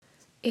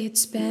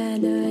It's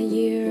been a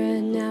year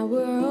and now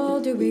we're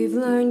older. We've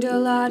learned a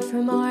lot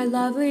from our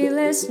lovely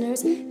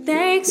listeners.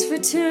 Thanks for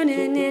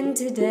tuning in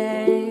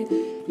today.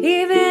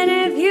 Even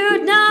if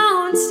you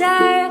don't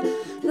stay,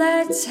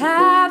 let's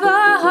have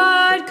a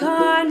hard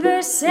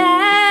conversation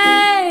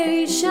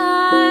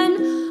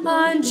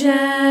on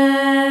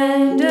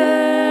Gender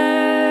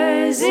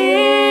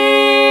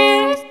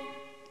Z.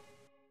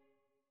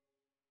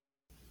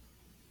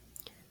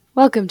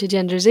 Welcome to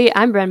Gender Z.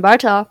 I'm Bren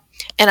Bartol.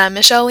 And I'm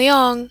Michelle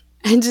Leong.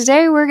 And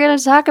today we're going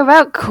to talk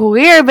about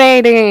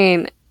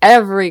queerbaiting,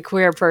 every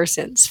queer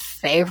person's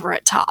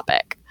favorite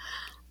topic.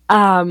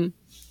 So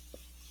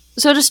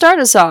to start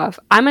us off,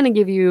 I'm going to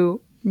give you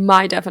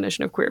my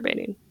definition of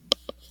queerbaiting.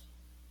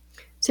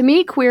 To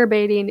me,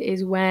 queerbaiting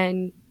is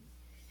when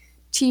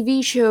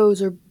TV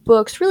shows or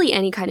books, really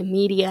any kind of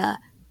media,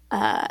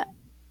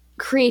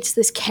 creates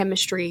this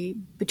chemistry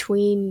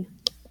between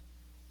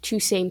two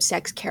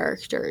same-sex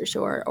characters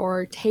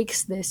or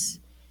takes this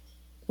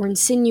or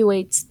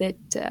insinuates that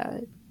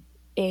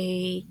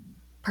a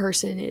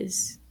person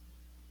is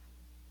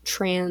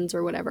trans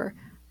or whatever.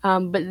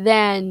 But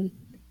then,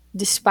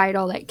 despite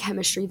all that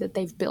chemistry that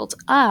they've built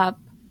up,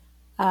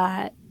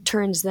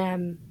 turns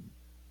them,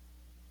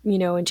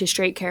 into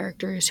straight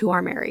characters who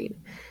are married.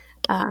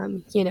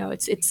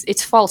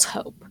 It's false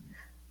hope.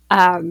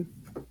 And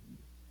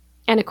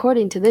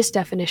according to this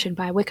definition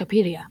by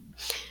Wikipedia,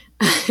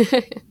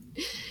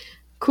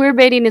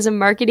 queerbaiting is a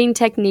marketing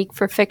technique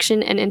for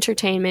fiction and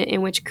entertainment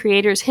in which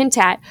creators hint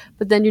at,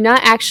 but then do not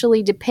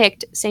actually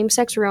depict,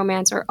 same-sex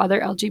romance or other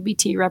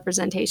LGBT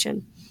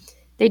representation.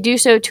 They do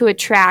so to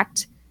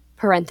attract,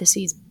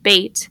 parentheses,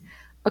 bait,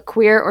 a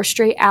queer or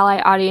straight ally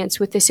audience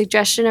with the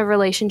suggestion of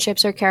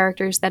relationships or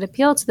characters that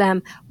appeal to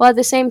them, while at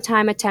the same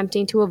time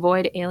attempting to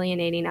avoid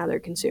alienating other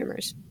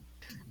consumers.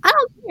 I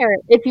don't care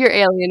if you're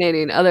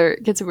alienating other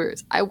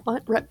consumers. I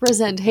want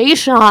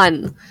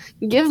representation.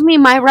 Give me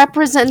my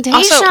representation.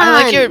 Also,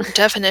 I like your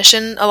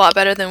definition a lot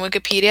better than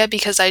Wikipedia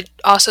because I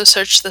also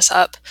searched this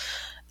up,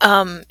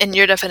 and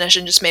your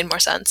definition just made more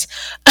sense.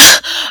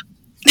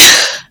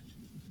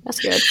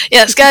 That's good.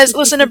 Yes, guys,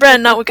 listen to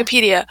Bren, not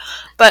Wikipedia.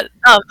 But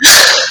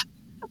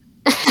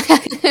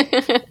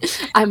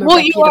I'm a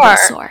reputable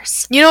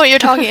source. You know what you're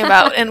talking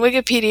about, and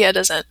Wikipedia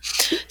doesn't.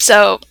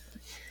 So.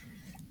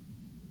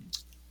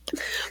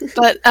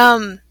 But,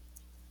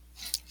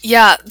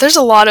 yeah, there's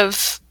a lot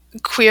of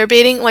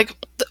queerbaiting. Like,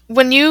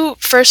 when you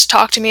first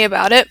talked to me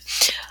about it,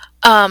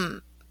 I,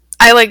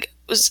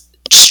 was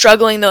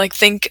struggling to,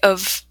 think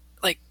of,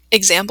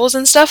 examples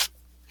and stuff.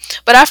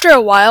 But after a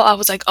while, I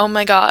was like, oh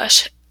my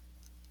gosh,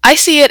 I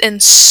see it in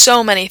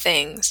so many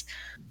things.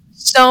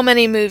 So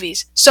many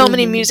movies, so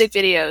many music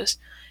videos,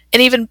 and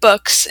even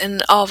books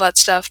and all that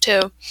stuff,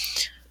 too.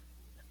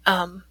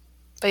 But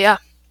yeah.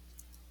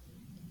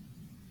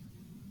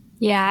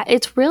 Yeah,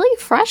 it's really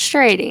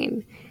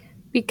frustrating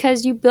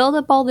because you build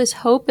up all this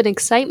hope and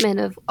excitement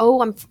of,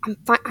 oh, I'm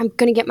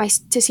gonna get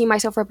to see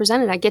myself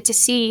represented. I get to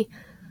see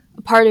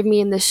a part of me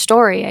in this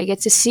story. I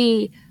get to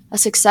see a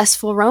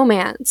successful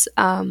romance,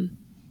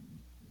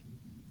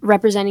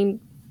 representing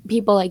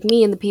people like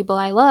me and the people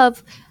I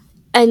love.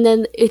 And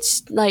then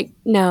it's like,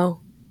 no,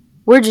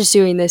 we're just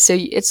doing this. So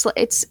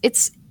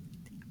it's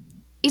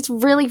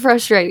really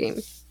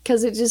frustrating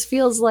because it just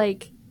feels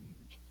like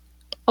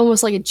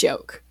almost like a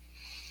joke.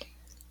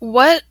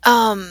 What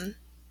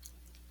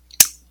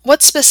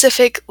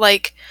specific,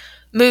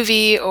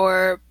 movie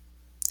or,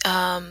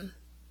 some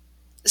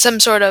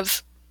sort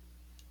of,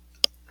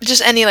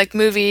 just any,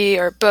 movie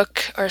or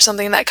book or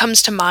something that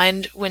comes to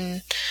mind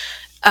when,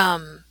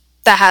 that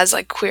has,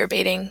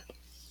 queerbaiting?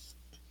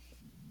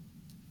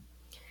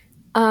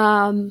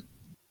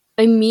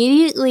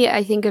 Immediately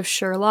I think of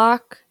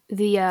Sherlock,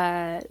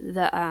 the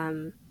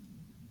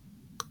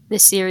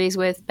series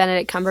with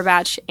Benedict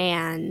Cumberbatch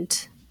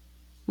and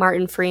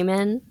Martin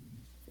Freeman.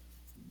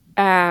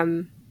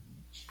 I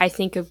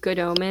think of Good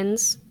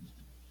Omens,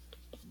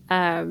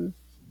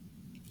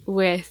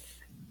 with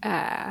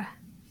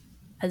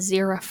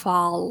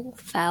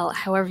Aziraphale,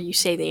 however you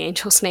say the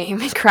angel's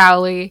name, and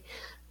Crowley.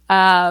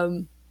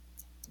 I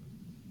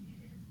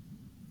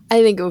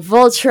think of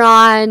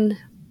Voltron,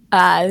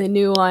 the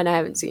new one. I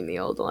haven't seen the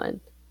old one.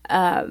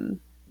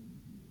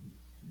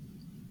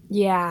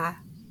 Yeah,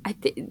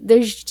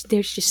 there's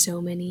just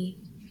so many.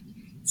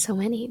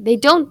 They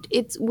don't.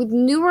 It's with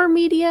newer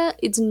media.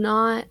 It's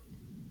not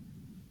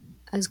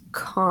as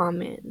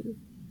common,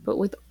 but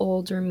with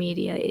older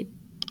media, it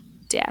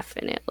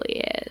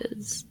definitely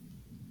is.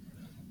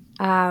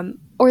 Or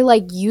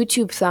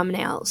YouTube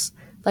thumbnails.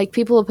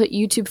 People will put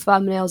YouTube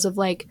thumbnails of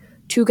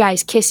two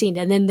guys kissing,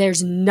 and then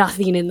there's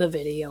nothing in the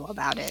video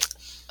about it.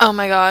 Oh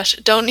my gosh,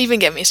 don't even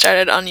get me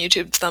started on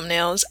YouTube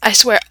thumbnails. I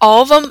swear,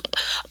 all of them,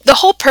 the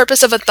whole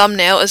purpose of a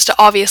thumbnail is to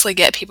obviously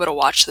get people to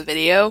watch the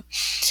video.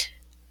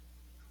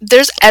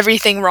 There's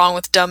everything wrong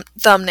with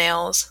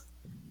thumbnails.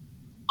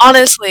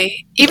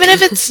 Honestly, even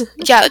if it's,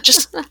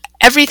 just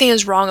everything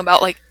is wrong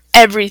about,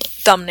 every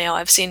thumbnail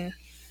I've seen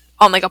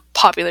on, a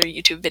popular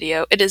YouTube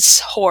video. It is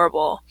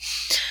horrible.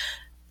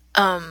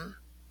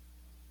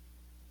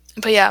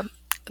 But yeah,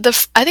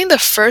 I think the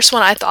first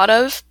one I thought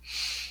of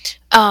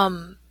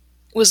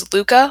was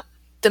Luca,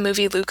 the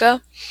movie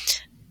Luca.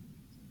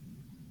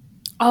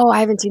 Oh,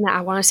 I haven't seen that.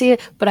 I want to see it,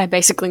 but I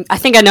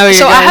think I know you're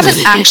So going I haven't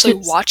with actually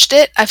this. watched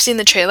it. I've seen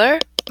the trailer.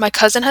 My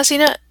cousin has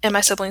seen it, and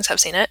my siblings have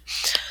seen it.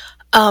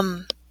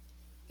 Um,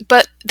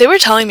 but they were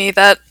telling me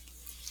that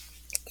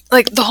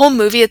like the whole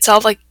movie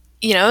itself, like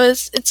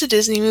it's a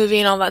Disney movie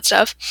and all that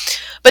stuff,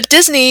 but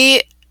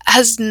Disney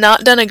has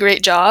not done a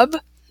great job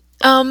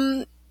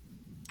um,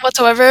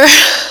 whatsoever.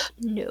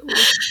 No.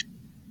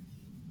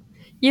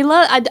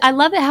 I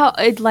love it how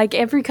like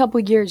every couple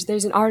years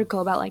there's an article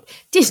about like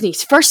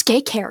Disney's first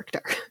gay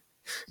character. I'm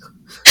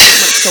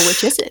like, so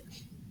which is it?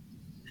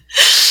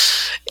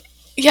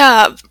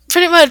 Yeah,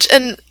 pretty much.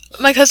 And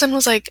my cousin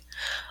was like,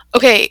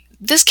 okay,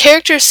 this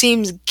character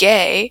seems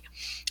gay.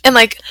 And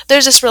like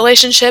there's this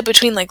relationship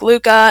between like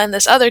Luca and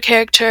this other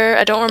character.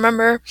 I don't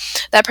remember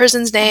that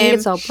person's I think name.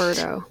 it's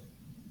Alberto.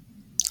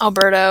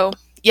 Alberto.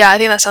 Yeah, I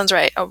think that sounds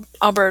right.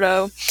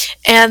 Alberto.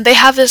 And they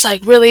have this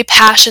like really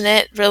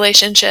passionate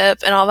relationship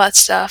and all that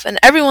stuff. And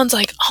everyone's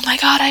like, oh my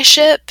god, I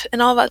ship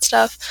and all that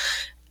stuff.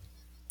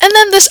 And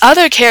then this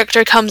other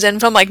character comes in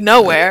from like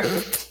nowhere.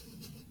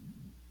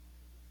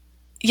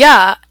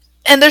 Yeah.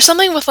 And there's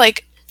something with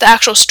like the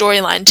actual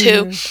storyline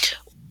too,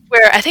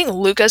 where I think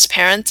Luca's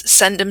parents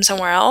send him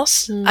somewhere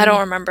else. I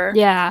don't remember.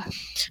 Yeah.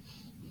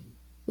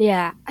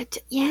 Yeah.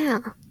 Yeah.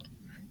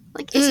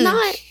 Like it's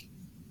not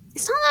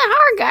that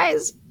hard,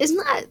 guys. It's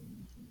not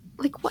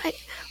like what?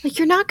 Like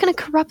you're not going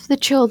to corrupt the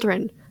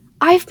children.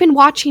 I've been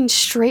watching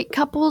straight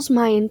couples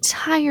my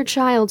entire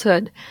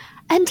childhood,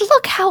 and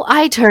look how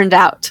I turned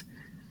out.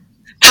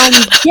 I'm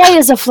gay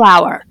as a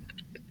flower.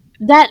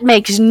 That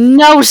makes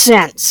no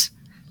sense.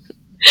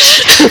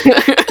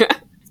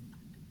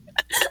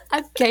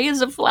 I'm gay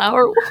as a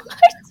flower. What?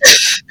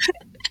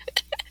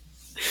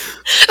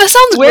 That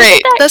sounds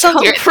great. That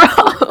sounds great.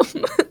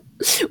 From?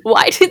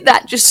 Why did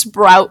that just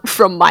sprout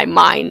from my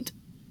mind?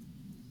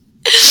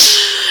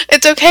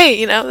 It's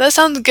okay, that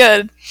sounds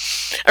good.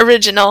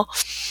 Original.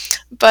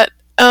 But,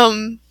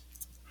 yeah,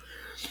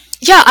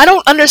 I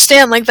don't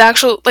understand, like, the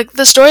actual, like,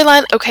 the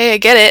storyline, okay, I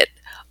get it,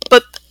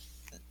 but,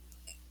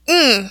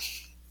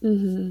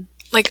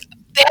 like,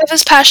 they have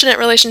this passionate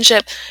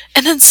relationship,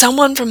 and then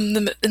someone from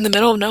in the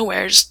middle of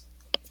nowhere just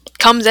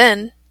comes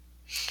in,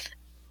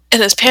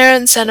 and his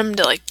parents send him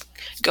to, like,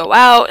 go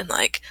out and,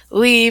 like,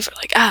 leave, or,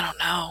 like, I don't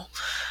know.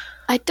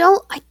 I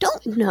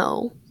don't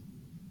know.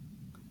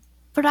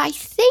 But I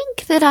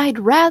think that I'd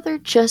rather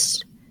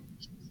just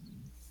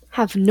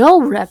have no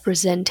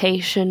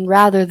representation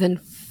rather than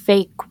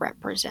fake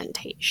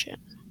representation.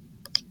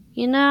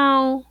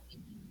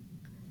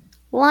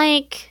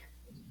 Like,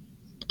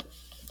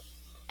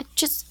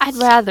 I'd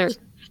rather.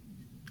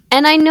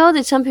 And I know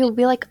that some people will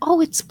be like, oh,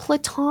 it's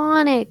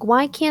platonic.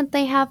 Why can't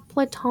they have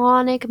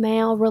platonic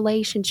male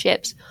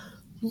relationships?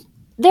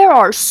 There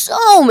are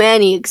so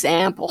many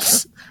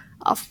examples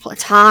of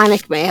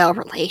platonic male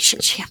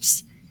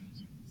relationships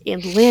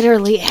in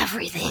literally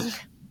everything.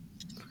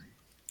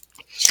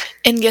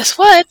 And guess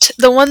what?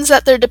 The ones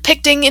that they're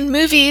depicting in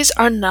movies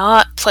are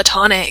not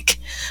platonic.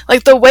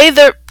 Like, the way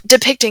they're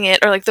depicting it,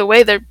 or like the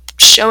way they're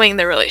showing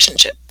the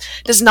relationship,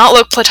 does not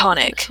look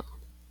platonic.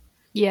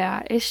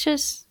 Yeah,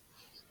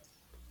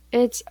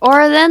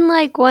 or then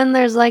like when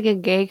there's like a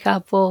gay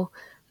couple,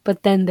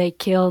 but then they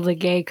kill the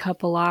gay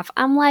couple off.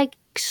 I'm like,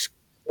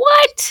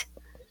 what?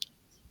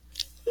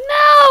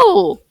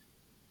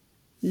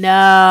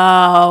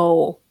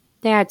 No.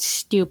 That's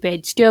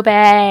stupid.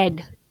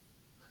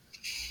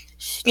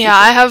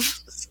 Yeah,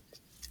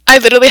 I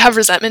literally have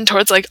resentment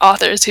towards like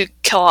authors who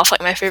kill off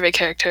like my favorite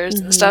characters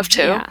and stuff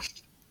too.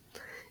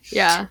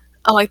 Yeah.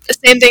 Like the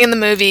same thing in the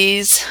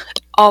movies,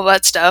 all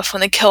that stuff.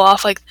 When they kill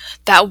off like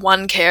that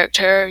one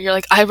character, you're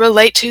like, I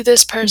relate to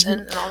this person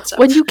and all that stuff.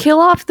 When you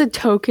kill off the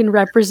token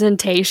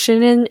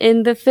representation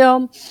in the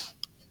film,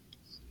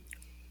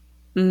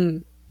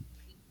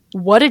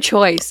 what a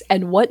choice,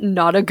 and what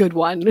not a good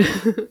one.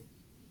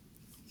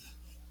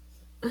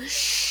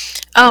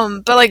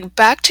 But like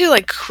back to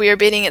like queer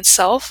baiting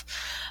itself.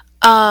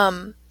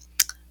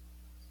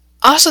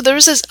 Also, there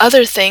was this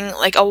other thing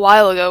like a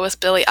while ago with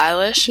Billie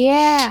Eilish.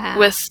 Yeah.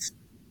 With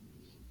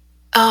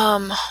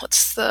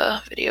what's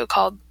the video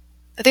called?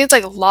 I think it's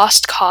like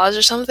Lost Cause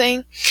or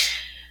something.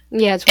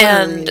 Yeah, it's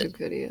one of the music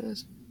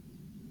videos.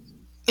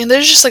 And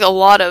there's just like a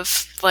lot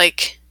of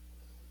like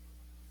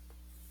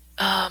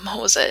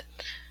what was it?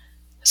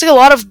 It's like a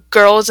lot of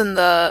girls in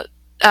the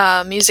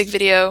music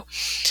video,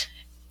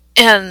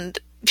 and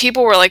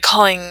people were like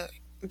calling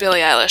Billie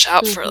Eilish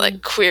out for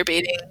like queer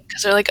baiting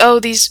because they're like, oh,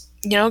 these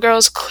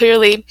girls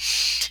clearly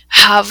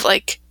have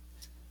like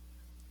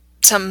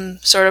some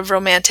sort of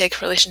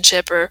romantic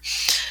relationship or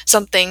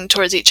something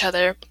towards each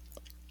other,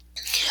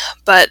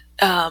 but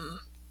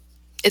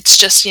it's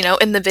just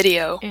in the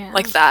video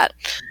like that.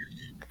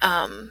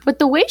 But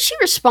the way she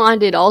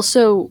responded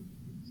also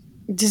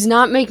does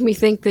not make me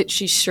think that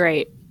she's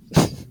straight.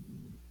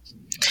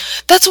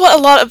 That's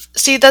what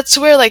that's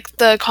where like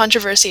the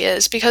controversy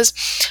is, because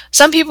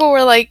some people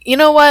were like, you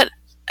know what,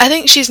 I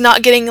think she's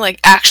not getting like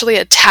actually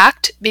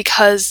attacked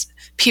because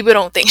people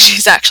don't think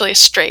she's actually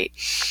straight.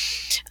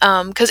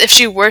 Because if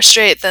she were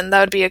straight, then that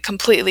would be a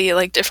completely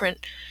like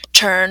different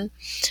turn.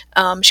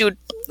 She would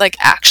like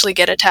actually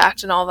get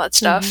attacked and all that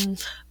stuff. Mm-hmm.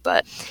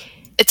 But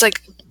it's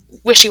like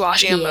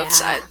wishy-washy on both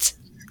sides.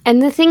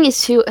 And the thing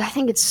is too, I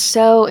think it's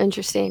so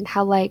interesting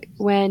how like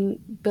when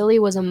Billie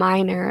was a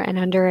minor and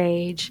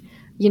underage,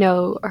 you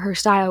know, her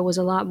style was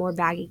a lot more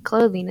baggy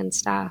clothing and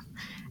stuff.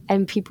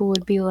 And people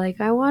would be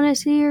like, I want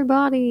to see your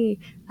body.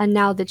 And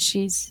now that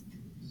she's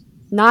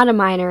not a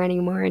minor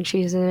anymore and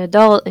she's an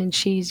adult and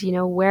she's, you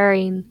know,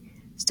 wearing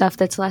stuff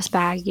that's less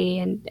baggy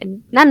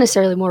and not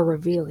necessarily more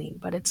revealing,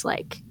 but it's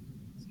like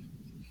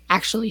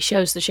actually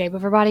shows the shape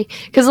of her body.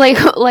 Because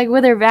like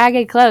with her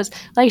baggy clothes,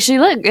 like she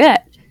looked good.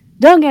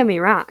 Don't get me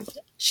wrong.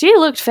 She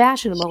looked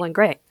fashionable and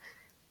great.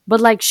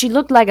 But like she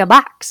looked like a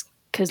box.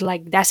 Because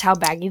like that's how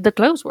baggy the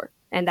clothes were.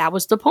 And that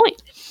was the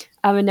point.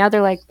 And now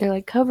they're like,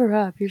 cover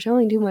up. You're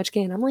showing too much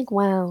skin. I'm like,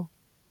 wow.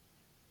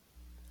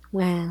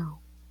 You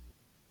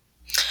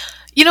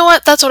know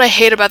what? That's what I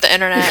hate about the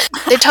internet.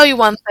 They tell you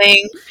one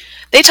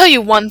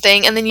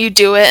thing, and then you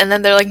do it, and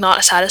then they're like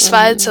not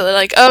satisfied. So they're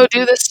like, "Oh,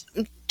 do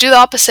the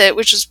opposite,"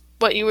 which is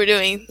what you were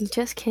doing. You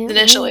just can't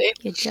initially.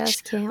 Win. You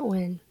just can't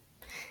win.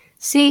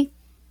 See,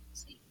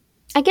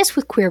 I guess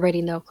with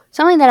queerbaiting though,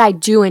 something that I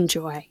do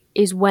enjoy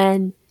is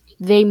when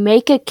they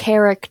make a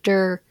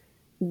character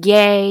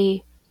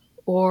gay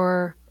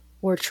or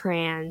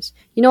trans.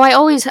 You know, I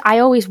always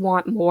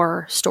want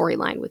more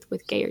storyline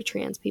with gay or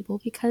trans people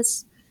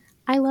because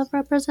I love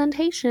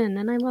representation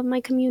and I love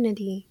my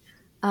community.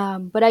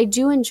 But I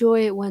do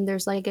enjoy it when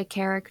there's like a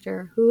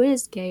character who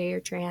is gay or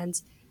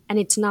trans and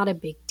it's not a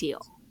big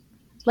deal.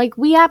 Like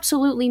we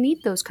absolutely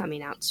need those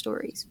coming out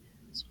stories.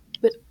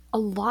 But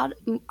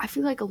I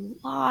feel like a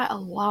lot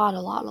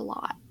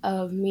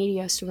of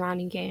media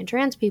surrounding gay and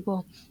trans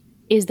people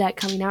is that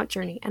coming out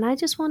journey. And I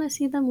just want to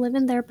see them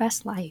living their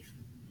best life.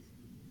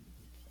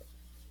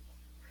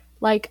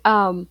 Like,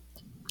 in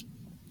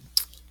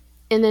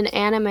an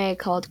anime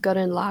called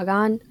Gurren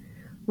Lagann,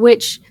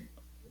 which,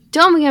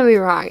 don't get me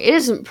wrong, it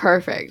isn't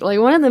perfect. Like,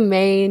 one of the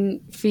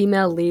main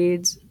female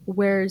leads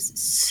wears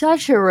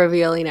such a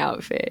revealing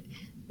outfit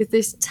with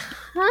this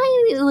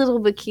tiny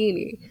little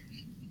bikini,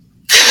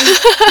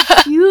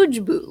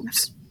 huge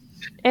boobs,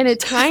 and a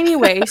tiny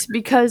waist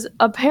because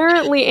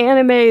apparently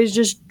anime is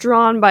just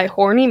drawn by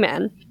horny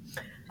men.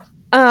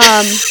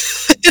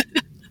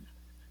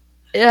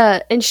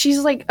 And she's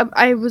like,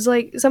 I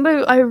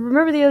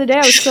remember the other day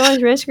I was scrolling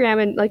through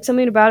Instagram and like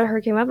something about her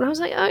came up and I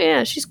was like, oh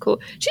yeah, she's cool.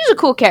 She's a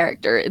cool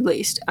character at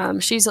least.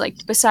 She's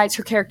like, besides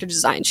her character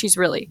design, she's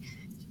really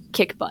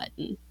kick butt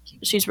and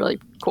she's really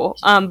cool.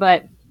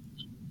 But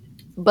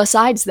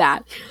besides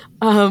that,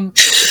 and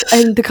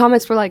the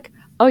comments were like,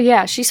 oh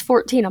yeah, she's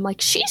 14. I'm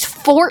like, she's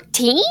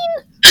 14?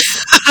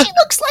 She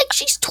looks like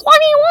she's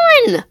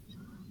 21.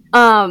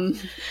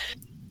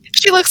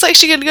 She looks like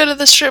she could go to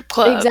the strip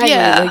club. Exactly.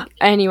 Yeah. Like,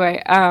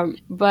 anyway,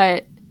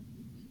 but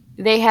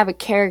they have a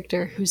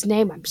character whose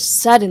name I'm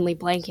suddenly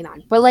blanking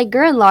on. But like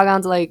Gurren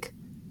Lagann's like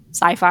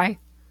sci-fi,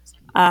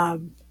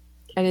 and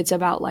it's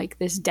about like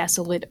this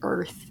desolate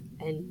Earth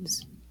and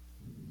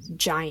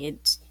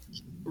giant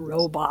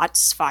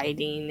robots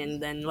fighting,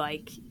 and then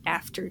like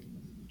after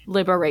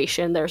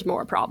liberation, there's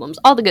more problems.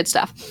 All the good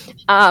stuff.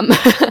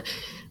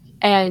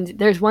 And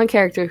there's one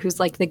character who's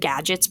like the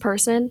gadgets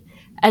person.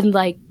 And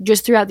like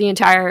just throughout the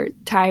entire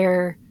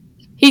the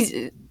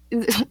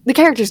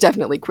character's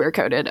definitely queer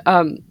coded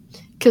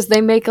because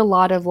they make a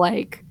lot of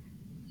like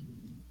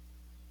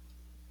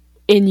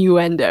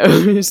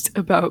innuendos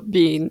about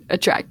being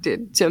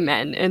attracted to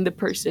men, and the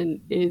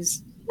person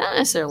is not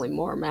necessarily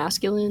more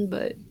masculine,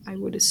 but I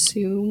would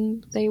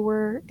assume they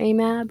were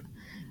AMAB.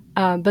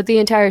 But the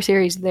entire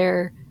series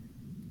they're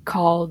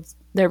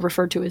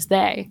referred to as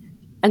they,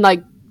 and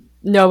like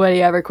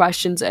nobody ever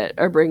questions it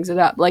or brings it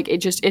up. Like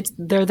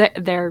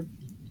their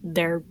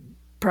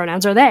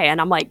pronouns are they,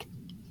 and I'm like,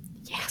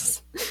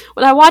 yes.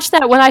 When I watched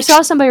that, when I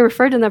saw somebody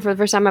refer to them for the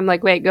first time, I'm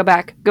like, wait, go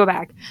back.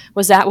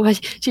 Was that what?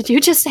 Did you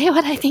just say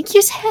what I think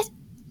you said?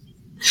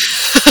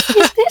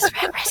 Is this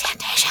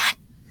representation?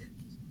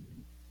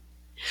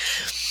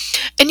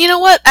 And you know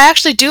what? I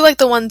actually do like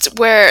the ones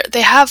where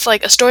they have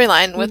like a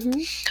storyline with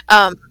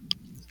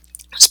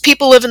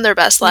people living their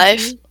best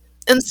life.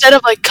 Instead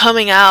of like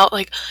coming out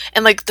like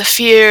and like the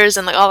fears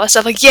and like all that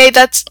stuff, like yay,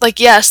 that's like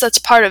yes, that's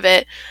part of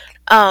it,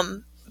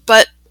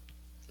 but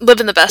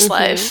living the best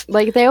life.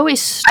 Like they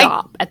always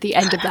stop at the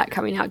end of that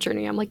coming out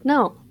journey. I'm like,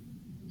 no,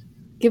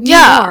 give me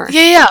more.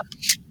 Yeah.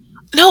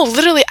 No,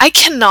 literally, I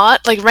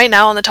cannot, like right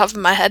now on the top of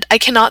my head, I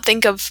cannot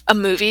think of a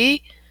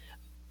movie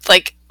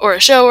like or a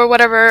show or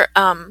whatever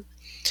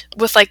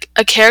with like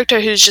a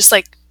character who's just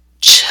like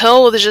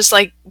chill with just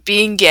like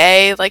being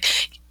gay. Like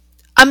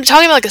I'm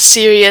talking about like a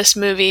serious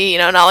movie, you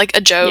know, not like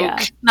a joke,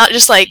 not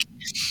just like,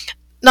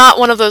 not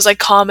one of those like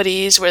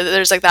comedies where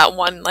there's like that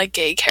one like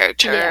gay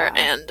character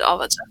and all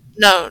that stuff.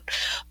 No,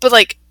 but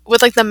like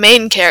with like the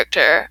main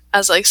character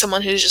as like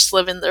someone who's just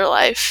living their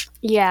life.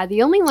 Yeah,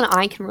 the only one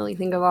I can really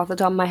think of off the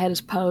top of my head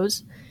is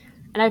Pose,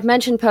 And I've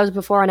mentioned Pose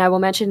before, and I will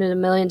mention it a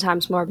million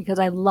times more because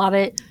I love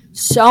it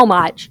so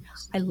much.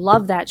 I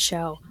love that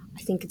show.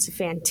 I think it's a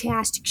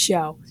fantastic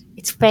show.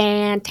 It's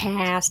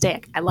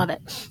fantastic. I love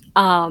it.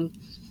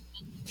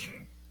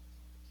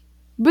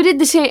 But at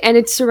the same, and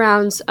it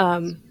surrounds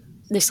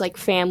this like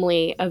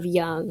family of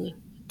young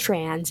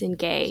trans and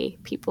gay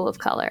people of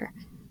color,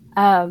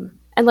 and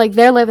like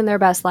they're living their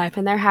best life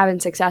and they're having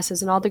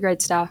successes and all the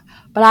great stuff.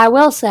 But I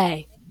will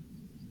say,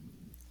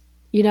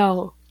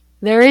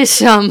 there is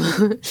some.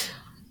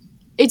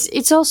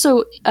 It's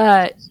also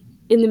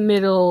in the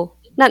middle,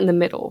 not in the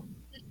middle,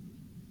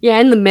 yeah,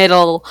 in the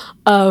middle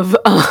of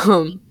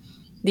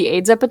the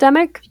AIDS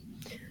epidemic.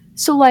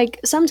 So, like,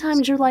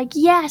 sometimes you're like,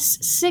 yes,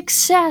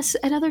 success.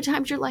 And other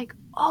times you're like,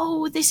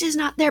 oh, this is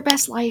not their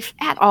best life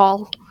at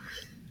all.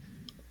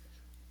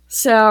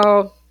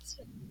 So,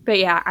 but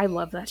yeah, I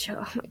love that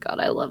show. Oh my God,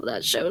 I love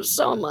that show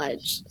so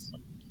much.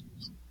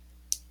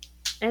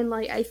 And,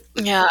 like, I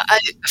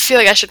feel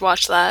like I should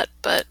watch that,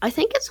 but I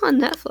think it's on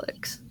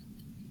Netflix.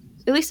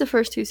 At least the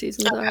first 2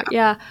 seasons are.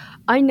 Yeah,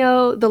 I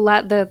know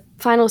the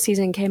final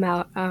season came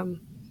out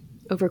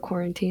over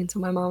quarantine, so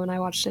my mom and I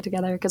watched it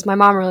together because my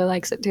mom really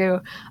likes it too.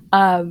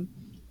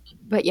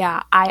 But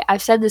yeah,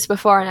 I've said this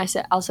before,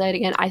 and I'll say it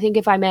again. I think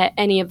if I met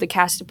any of the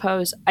cast of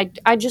Pose, I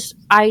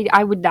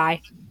would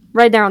die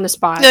right there on the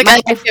spot. Like,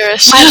 my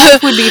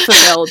life would be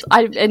fulfilled.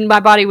 And my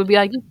body would be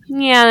like,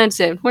 yeah, that's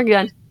it. We're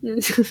good.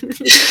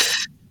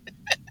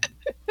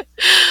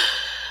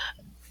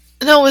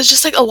 No, it was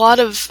just like a lot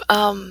of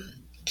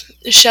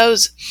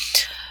shows.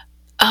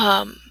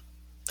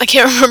 I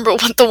can't remember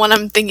what the one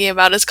I'm thinking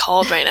about is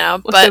called right now.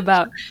 What's it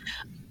about?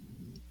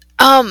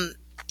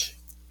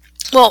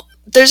 Well,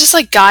 there's this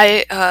like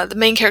guy, the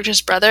main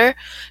character's brother,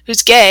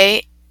 who's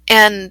gay,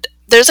 and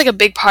there's like a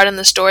big part in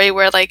the story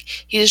where like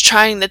he's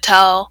trying to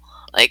tell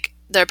like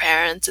their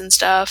parents and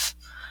stuff,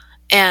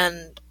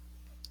 and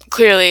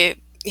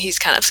clearly he's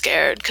kind of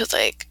scared because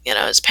like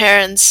his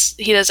parents,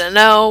 he doesn't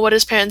know what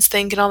his parents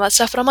think and all that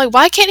stuff. But I'm like,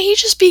 why can't he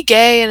just be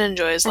gay and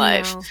enjoy his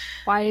life?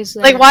 Why is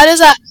there, like why does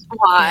that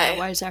why yeah,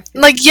 why is that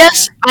like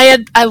yes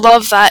I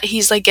love that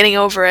he's like getting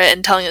over it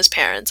and telling his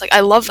parents, like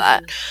I love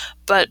that,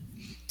 but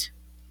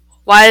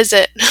why is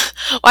it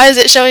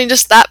showing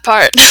just that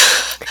part?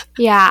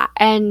 Yeah,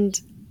 and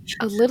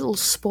a little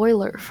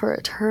spoiler for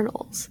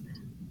Eternals,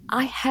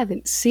 I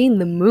haven't seen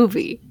the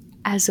movie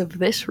as of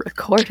this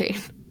recording.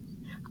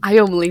 I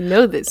only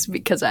know this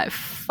because I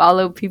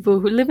follow people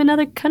who live in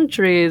other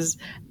countries,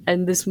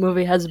 and this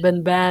movie has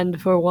been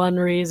banned for one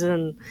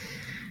reason.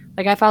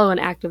 Like, I follow an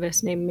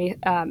activist named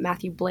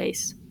Matthew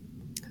Blaze,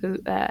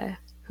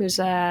 who's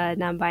a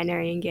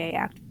non-binary and gay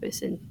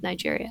activist in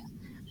Nigeria.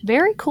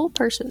 Very cool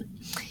person.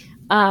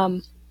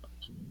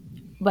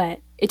 But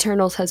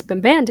Eternals has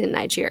been banned in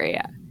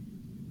Nigeria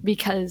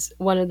because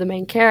one of the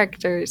main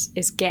characters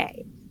is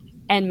gay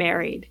and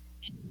married,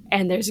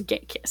 and there's a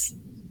gay kiss.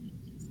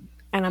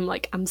 And I'm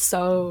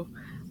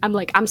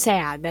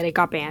sad that it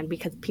got banned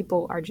because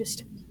people are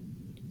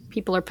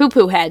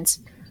poo-poo heads.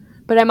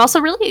 But I'm also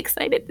really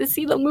excited to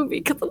see the movie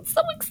because I'm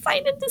so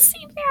excited to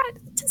see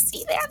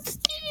that.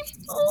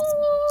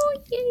 Oh,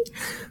 yay.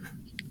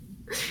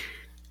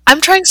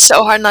 I'm trying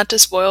so hard not to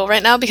spoil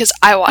right now because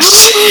I watched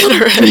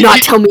it already. Do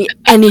not tell me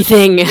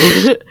anything.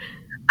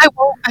 I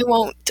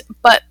won't.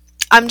 But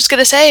I'm just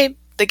gonna say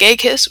the gay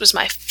kiss was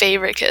my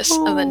favorite kiss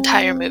of the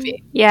entire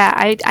movie. Yeah,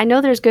 I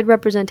know there's good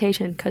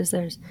representation because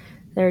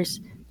there's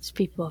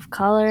people of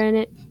color in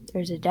it.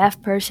 There's a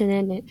deaf person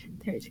in it.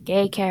 There's a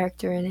gay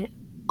character in it.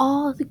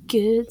 All the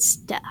good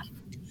stuff.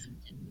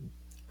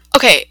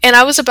 Okay, and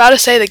I was about to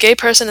say the gay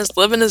person is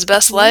living his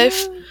best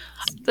life,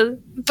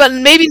 but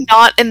maybe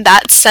not in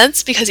that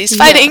sense because he's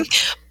fighting.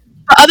 Yeah.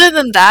 But other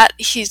than that,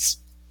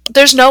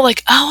 there's no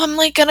like, oh, I'm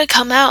like gonna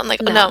come out and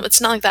like, no,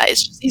 it's not like that.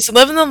 He's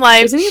living the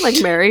life. Isn't he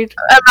like married?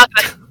 I'm not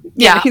gonna.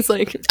 Yeah, he's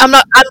like. I'm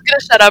gonna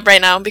shut up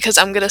right now because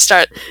I'm gonna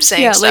start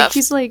saying stuff.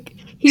 Like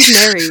he's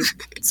married,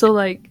 so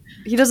like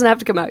he doesn't have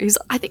to come out.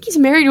 I think he's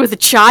married with a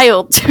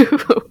child too.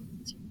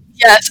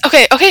 Yes.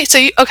 Okay. So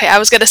I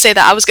was gonna say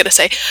that. I was gonna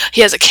say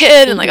he has a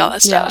kid and like all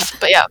that stuff.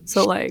 But yeah.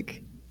 So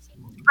like,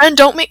 Bren,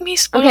 don't make me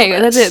spoil. Okay,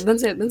 this.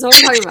 That's it. That's all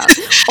I'm talking about.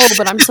 Oh,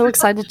 but I'm so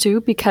excited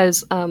too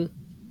because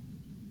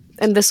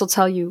and this will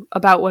tell you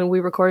about when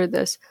we recorded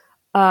this.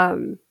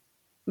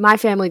 My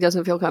family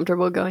doesn't feel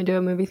comfortable going to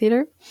a movie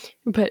theater,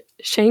 but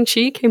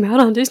Shang-Chi came out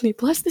on Disney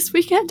Plus this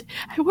weekend,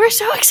 and we're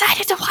so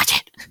excited to watch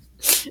it.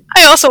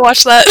 I also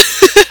watched that.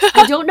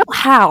 I don't know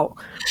how,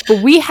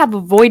 but we have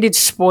avoided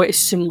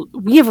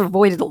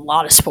a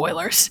lot of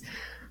spoilers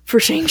for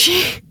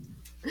Shang-Chi.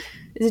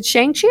 Is it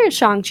Shang-Chi or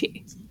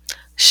Shang-Chi?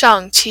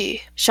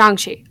 Shang-Chi.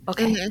 Shang-Chi.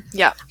 Okay. Mm-hmm.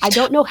 Yeah. I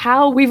don't know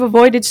how we've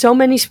avoided so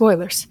many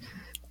spoilers.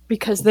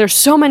 Because there's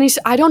so many,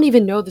 I don't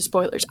even know the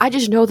spoilers. I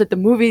just know that the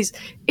movies,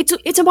 it's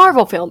a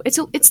Marvel film. It's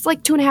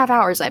like 2.5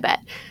 hours, I bet.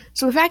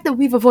 So the fact that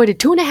we've avoided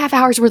 2.5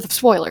 hours worth of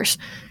spoilers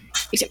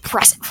is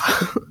impressive.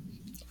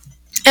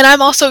 And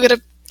I'm also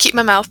gonna keep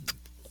my mouth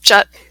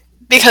shut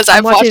because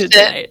I've watched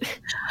it.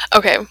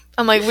 Okay,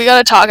 I'm like, we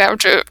gotta talk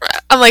after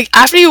I'm like,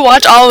 after you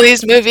watch all of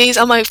these movies,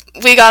 I'm like,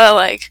 we gotta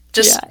like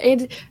just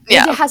it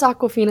has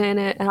Aquafina in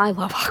it, and I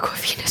love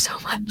Aquafina so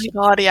much. Oh my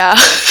god, yeah.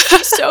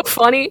 She's so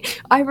funny.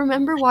 I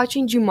remember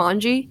watching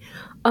Jumanji,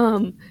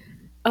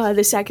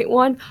 the second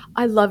one.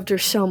 I loved her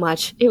so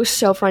much. It was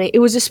so funny. It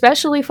was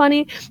especially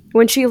funny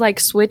when she like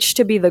switched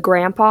to be the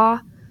grandpa,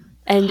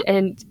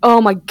 and oh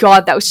my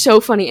god, that was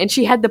so funny. And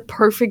she had the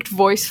perfect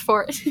voice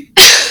for it.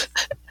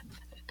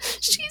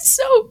 She's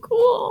so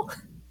cool.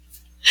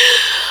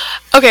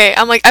 Okay,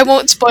 I'm like, I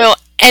won't spoil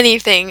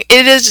anything.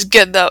 It is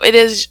good though. It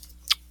is.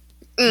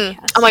 Yes,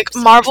 I'm like,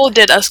 Marvel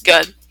did us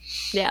good.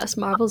 Yes,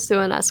 Marvel's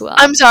doing us well.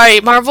 I'm sorry,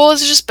 Marvel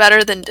is just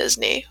better than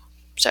Disney.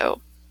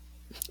 So.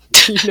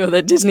 You know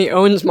that Disney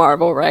owns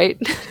Marvel, right?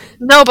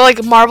 No, but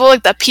like Marvel,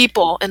 like the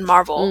people in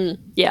Marvel.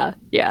 Yeah.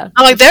 I'm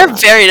like, they're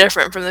very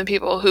different from the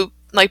people who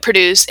like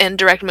produce and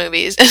direct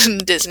movies in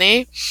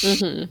Disney.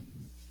 Mm-hmm.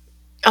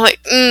 I'm like,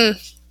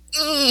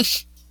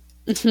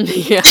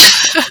 Yeah.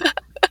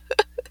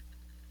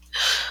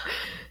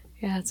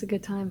 Yeah, it's a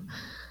good time.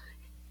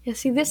 Yeah,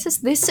 see, this is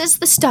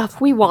the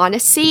stuff we want to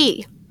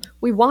see.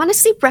 We want to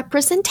see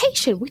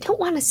representation. We don't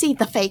want to see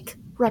the fake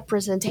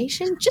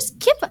representation.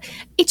 Just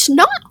it's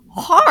not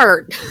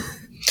hard.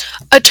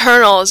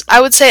 Eternals.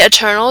 I would say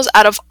Eternals,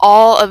 out of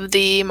all of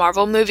the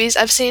Marvel movies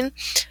I've seen,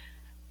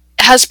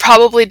 has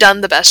probably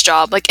done the best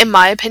job, like in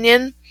my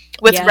opinion,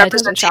 with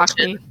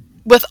representation.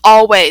 With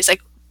all ways,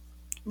 like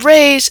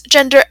race,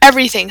 gender,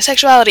 everything,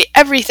 sexuality,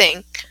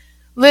 everything.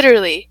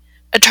 Literally,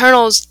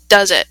 Eternals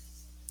does it.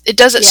 It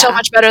does it so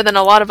much better than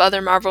a lot of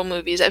other Marvel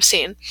movies I've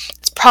seen.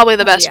 It's probably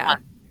the best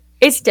one.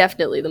 It's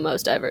definitely the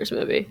most diverse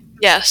movie.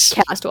 Yes.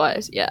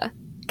 Cast-wise, yeah.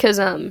 Because,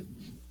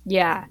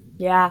 yeah.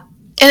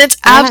 And it's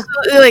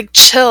absolutely, like,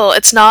 chill.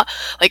 It's not,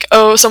 like,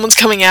 oh, someone's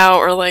coming out,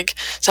 or, like,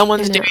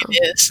 someone's doing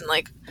this, and,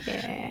 like,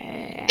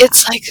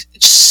 it's, like,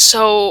 just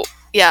so,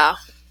 yeah.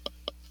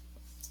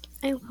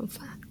 I love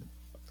that.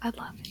 I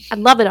love it. I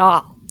love it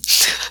all.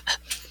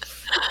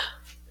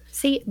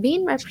 See,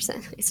 being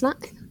represented, it's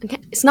not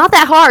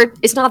that hard.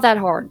 It's not that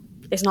hard.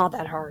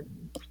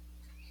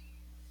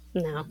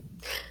 No.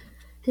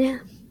 Yeah.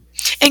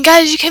 And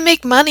guys, you can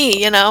make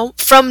money,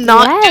 from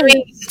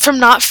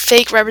not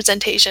fake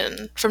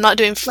representation, from not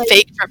doing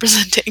fake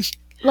representing.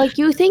 Like,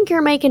 you think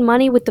you're making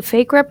money with the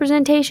fake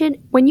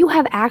representation? When you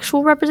have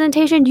actual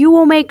representation, you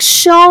will make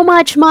so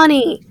much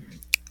money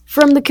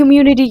from the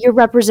community you're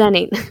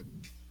representing.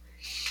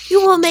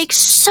 You will make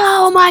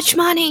so much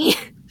money.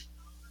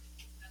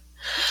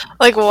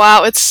 Like,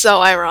 wow, it's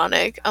so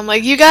ironic. I'm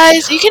like, you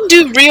guys, you can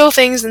do real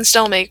things and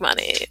still make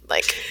money.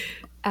 Like,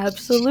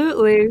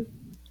 absolutely.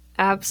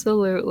 And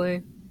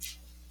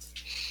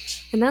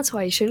that's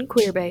why you shouldn't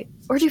queerbait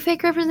or do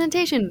fake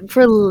representation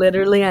for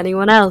literally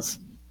anyone else.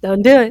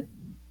 Don't do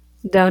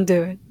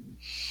it.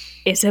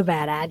 It's a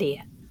bad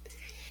idea.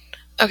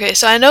 Okay,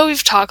 so I know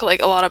we've talked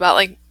like a lot about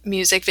like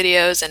music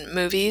videos and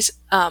movies,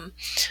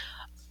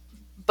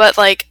 but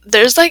like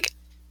there's like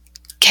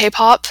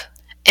K-pop,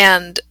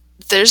 and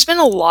there's been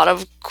a lot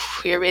of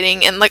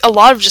queerbaiting and like a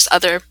lot of just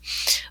other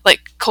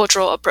like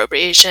cultural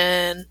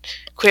appropriation,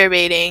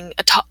 queerbaiting,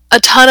 a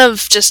ton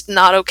of just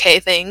not okay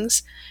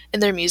things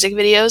in their music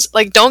videos.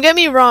 Like, don't get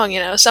me wrong,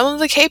 some of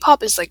the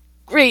K-pop is like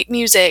great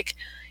music.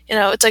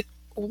 It's like,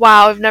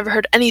 wow, I've never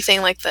heard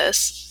anything like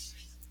this.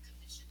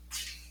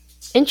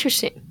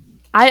 Interesting.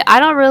 I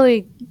don't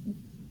really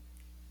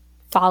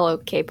follow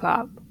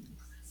K-pop,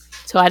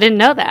 so I didn't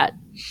know that.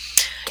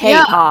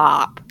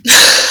 K-pop.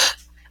 Yeah.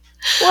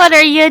 What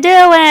are you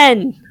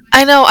doing?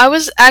 I know. I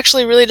was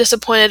actually really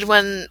disappointed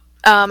when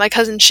my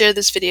cousin shared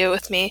this video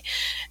with me,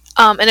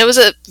 and it was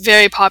a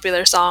very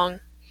popular song.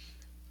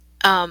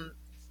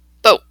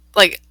 But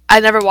like, I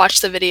never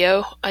watched the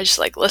video. I just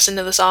like listened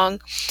to the song,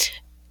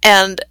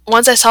 and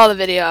once I saw the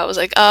video, I was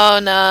like,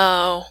 oh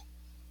no.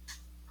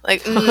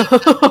 Like,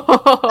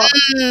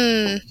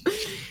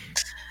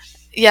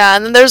 yeah,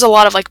 and then there's a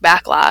lot of like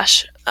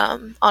backlash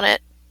on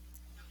it.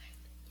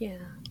 Yeah,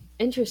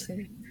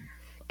 interesting.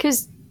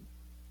 Because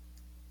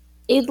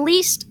at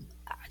least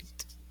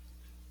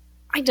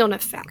I don't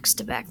have facts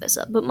to back this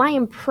up, but my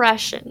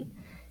impression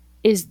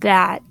is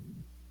that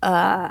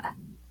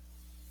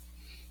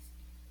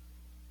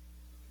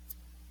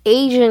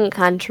Asian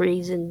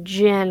countries in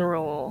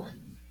general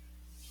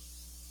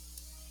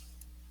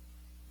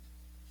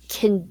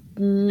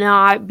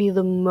cannot be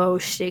the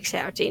most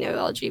accepting of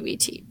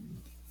LGBT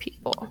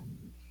people.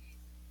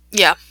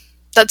 Yeah,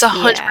 that's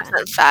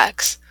 100%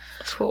 facts.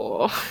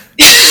 Cool.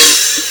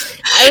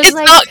 It's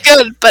like, not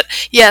good, but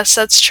yes,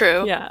 that's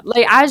true. Yeah,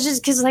 like I was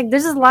just because like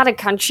there's a lot of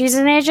countries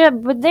in Asia,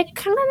 but that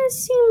kind of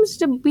seems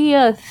to be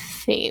a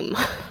theme.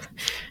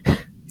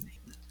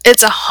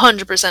 It's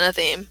 100% a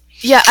theme.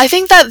 Yeah, I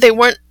think that they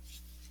weren't.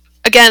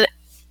 Again,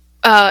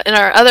 in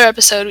our other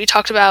episode, we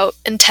talked about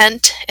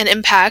intent and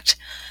impact.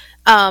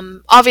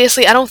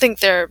 Obviously, I don't think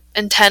their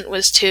intent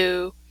was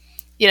to,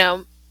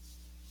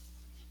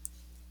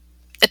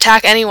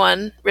 attack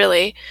anyone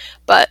really,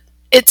 but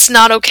it's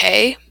not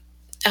okay.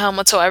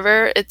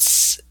 Whatsoever.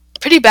 It's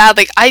pretty bad.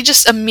 Like, I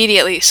just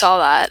immediately saw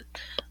that.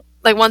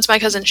 like once my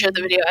cousin shared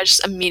the video, I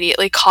just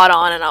immediately caught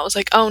on, and I was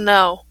like, oh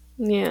no,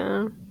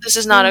 Yeah. this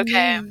is not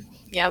okay.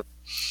 Yep.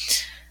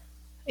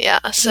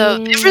 Yeah, so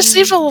they've Yeah.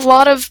 received a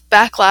lot of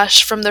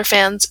backlash from their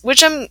fans,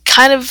 which I'm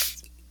kind of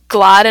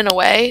glad in a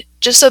way,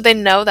 just so they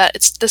know that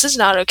this is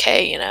not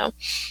okay, you know.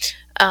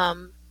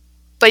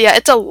 But yeah,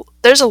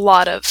 there's a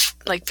lot of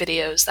like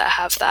videos that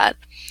have that.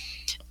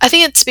 I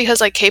think it's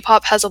because like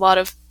K-pop has a lot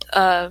of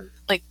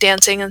like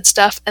dancing and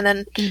stuff, and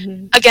then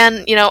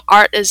again, you know,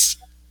 art is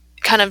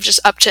kind of just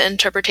up to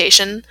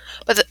interpretation,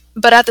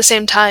 but at the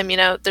same time, you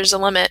know, there's a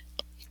limit.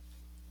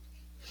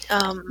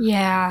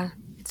 Yeah.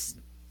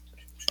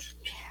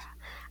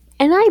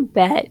 And I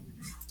bet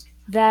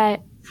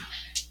that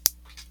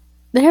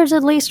there's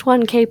at least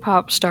one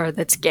K-pop star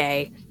that's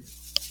gay.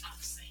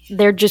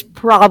 They're just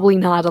probably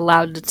not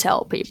allowed to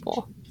tell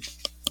people.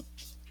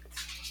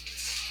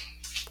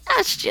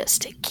 That's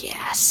just a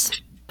guess.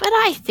 But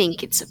I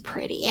think it's a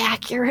pretty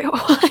accurate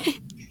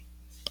one.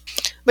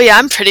 But yeah,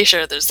 I'm pretty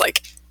sure there's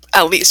like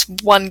at least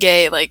one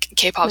gay like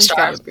K-pop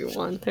star.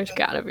 There's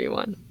gotta be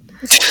one.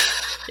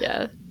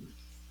 Yeah.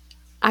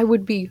 I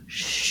would be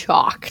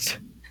shocked.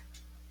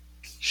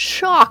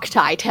 Shocked,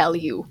 I tell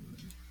you,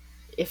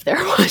 if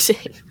there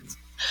wasn't.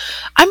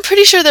 I'm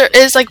pretty sure there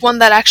is like one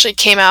that actually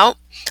came out.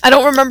 I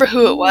don't remember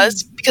who it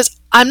was because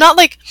I'm not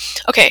like,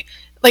 okay,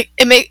 like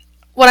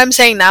what I'm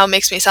saying now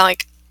makes me sound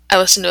like I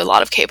listen to a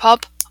lot of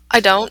K-pop. I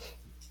don't.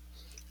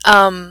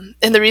 And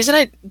the reason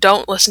I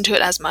don't listen to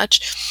it as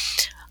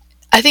much,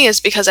 I think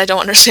is because I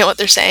don't understand what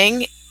they're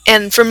saying.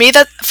 And for me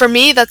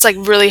that's like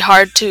really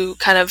hard to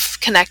kind of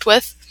connect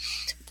with.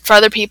 For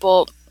other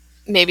people,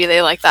 maybe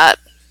they like that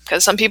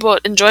because some people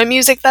enjoy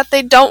music that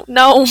they don't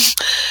know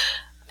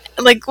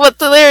like what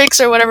the lyrics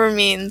or whatever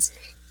means.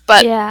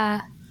 But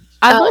yeah,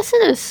 I've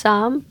listened to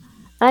some,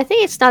 and I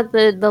think it's not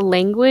the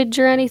language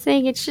or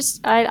anything. It's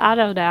just I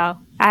don't know.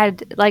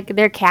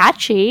 They're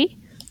catchy,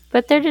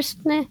 but they're just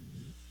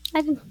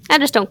I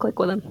just don't click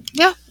with them.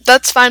 Yeah,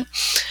 that's fine.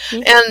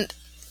 And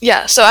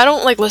yeah, so I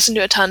don't like listen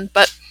to a ton,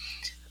 but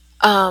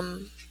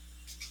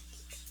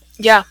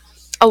yeah,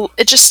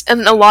 it just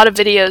in a lot of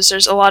videos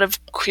there's a lot of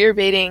queer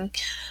baiting,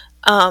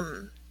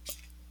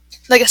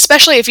 like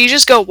especially if you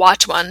just go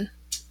watch one,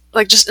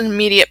 like just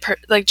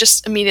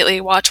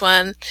immediately watch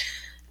one,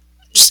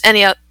 just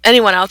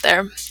anyone out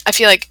there, I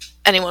feel like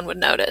anyone would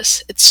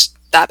notice. It's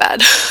that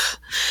bad.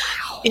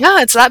 Wow.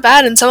 Yeah, it's that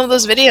bad in some of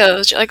those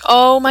videos. You're like,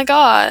 oh my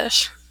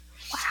gosh.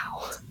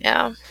 Wow.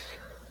 Yeah.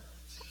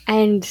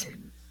 And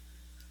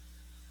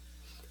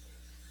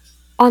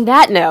on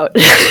that note,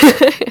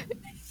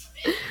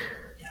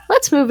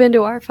 let's move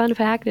into our fun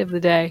fact of the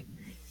day.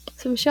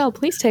 So Michelle,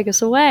 please take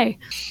us away.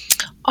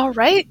 All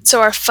right,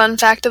 so our fun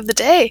fact of the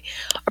day.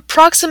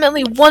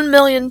 Approximately 1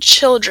 million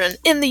children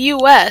in the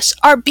U.S.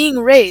 are being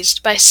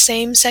raised by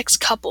same-sex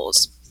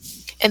couples.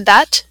 And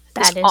that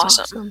is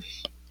awesome.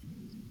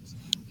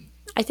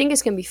 I think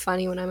it's going to be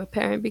funny when I'm a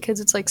parent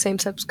because it's like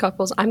same-sex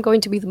couples. I'm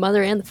going to be the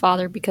mother and the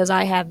father because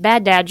I have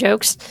bad dad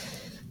jokes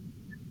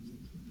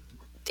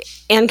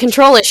and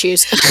control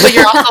issues. But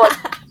you're also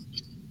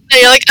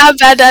like, I have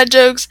bad dad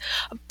jokes,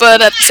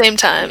 but at the same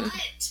time,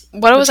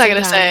 what was I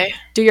going to say?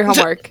 Do your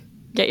homework.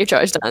 Get your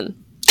chores done.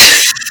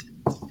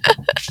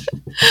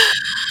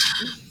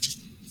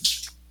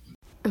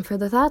 And for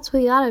the thoughts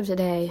we got of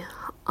today,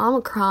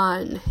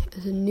 Omicron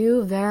is a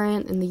new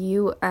variant in the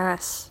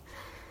U.S.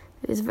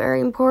 It is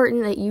very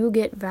important that you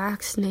get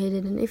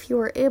vaccinated, and if you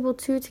are able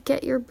to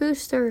get your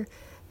booster,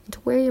 and to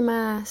wear your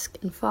mask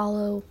and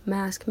follow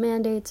mask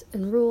mandates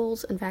and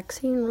rules and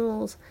vaccine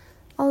rules,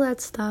 all that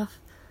stuff,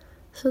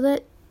 so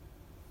that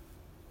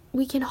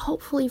we can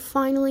hopefully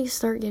finally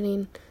start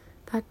getting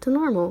back to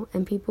normal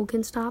and people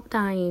can stop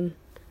dying.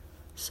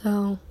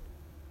 So,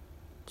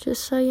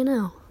 just so you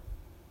know,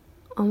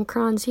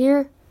 Omicron's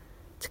here.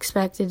 It's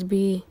expected to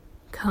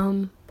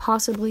become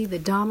possibly the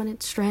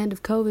dominant strand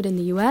of COVID in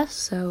the U.S.,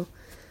 so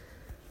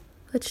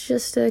let's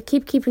just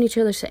keep keeping each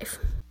other safe.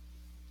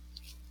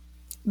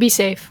 Be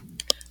safe.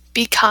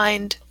 Be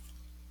kind.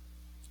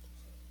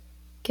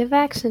 Get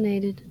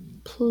vaccinated,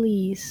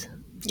 please.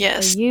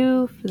 Yes. For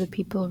you, for the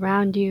people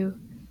around you,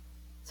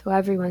 so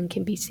everyone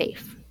can be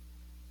safe.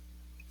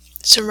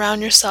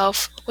 Surround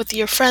yourself with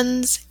your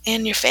friends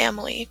and your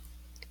family.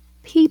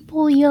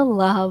 People you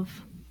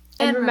love.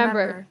 And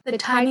remember, the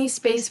tiny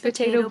space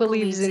potato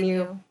believes in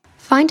you.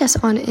 Find us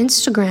on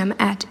Instagram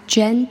at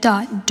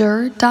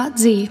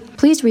jen.dur.z.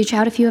 Please reach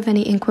out if you have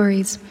any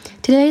inquiries.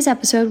 Today's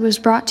episode was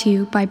brought to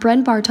you by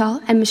Bren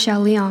Bartal and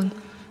Michelle Leong.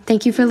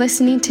 Thank you for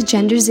listening to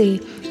Gender Z,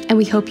 and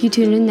we hope you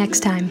tune in next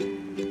time.